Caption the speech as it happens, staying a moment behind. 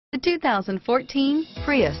The 2014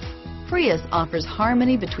 Prius. Prius offers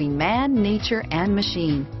harmony between man, nature, and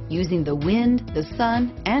machine. Using the wind, the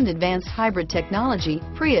sun, and advanced hybrid technology,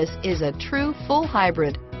 Prius is a true full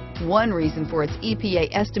hybrid. One reason for its EPA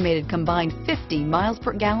estimated combined 50 miles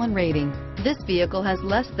per gallon rating. This vehicle has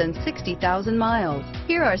less than 60,000 miles.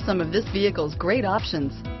 Here are some of this vehicle's great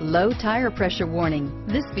options. Low tire pressure warning.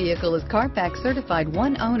 This vehicle is Carfax certified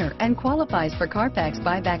one owner and qualifies for Carfax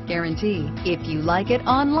buyback guarantee. If you like it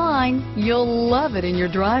online, you'll love it in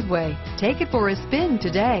your driveway. Take it for a spin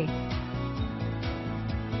today.